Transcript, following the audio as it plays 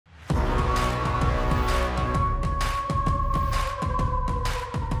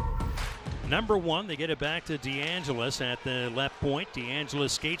Number one, they get it back to DeAngelis at the left point.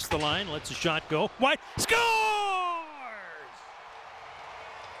 DeAngelis skates the line, lets a shot go. Wide, scores!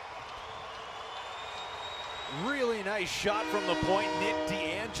 Really nice shot from the point. Nick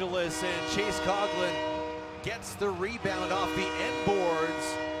DeAngelis, and Chase Coughlin gets the rebound off the end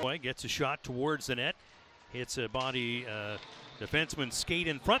boards. Boy gets a shot towards the net. Hits a body defenseman skate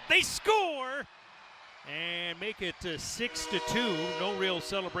in front. They score! And make it 6-2. No real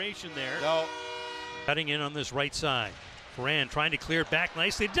celebration there. No. Cutting in on this right side. Ferran trying to clear it back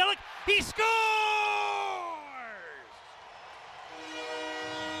nicely. Delic, he scores!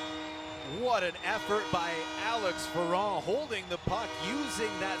 What an effort by Alex Ferran, holding the puck,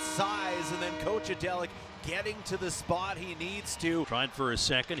 using that size, and then Coach Adelic getting to the spot he needs to. Tried for a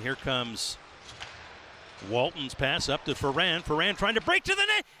second. Here comes Walton's pass up to Ferran. Ferran trying to break to the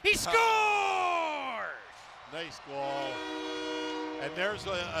net. He scores! Nice goal. And there's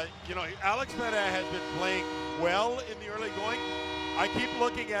Alex Meta has been playing well in the early going. I keep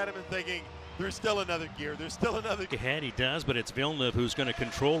looking at him and thinking, there's still another gear. There's still another gear. Ahead he does, but it's Villeneuve who's going to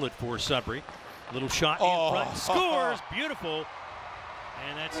control it for Sudbury. Little shot in front. Scores! Beautiful.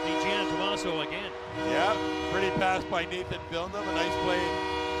 And that's DeGian Tomaso again. Yeah, pretty pass by Nathan Villeneuve. A nice play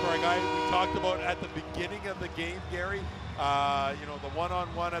for a guy we talked about at the beginning of the game, Gary. The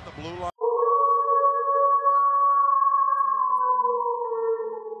one-on-one at the blue line.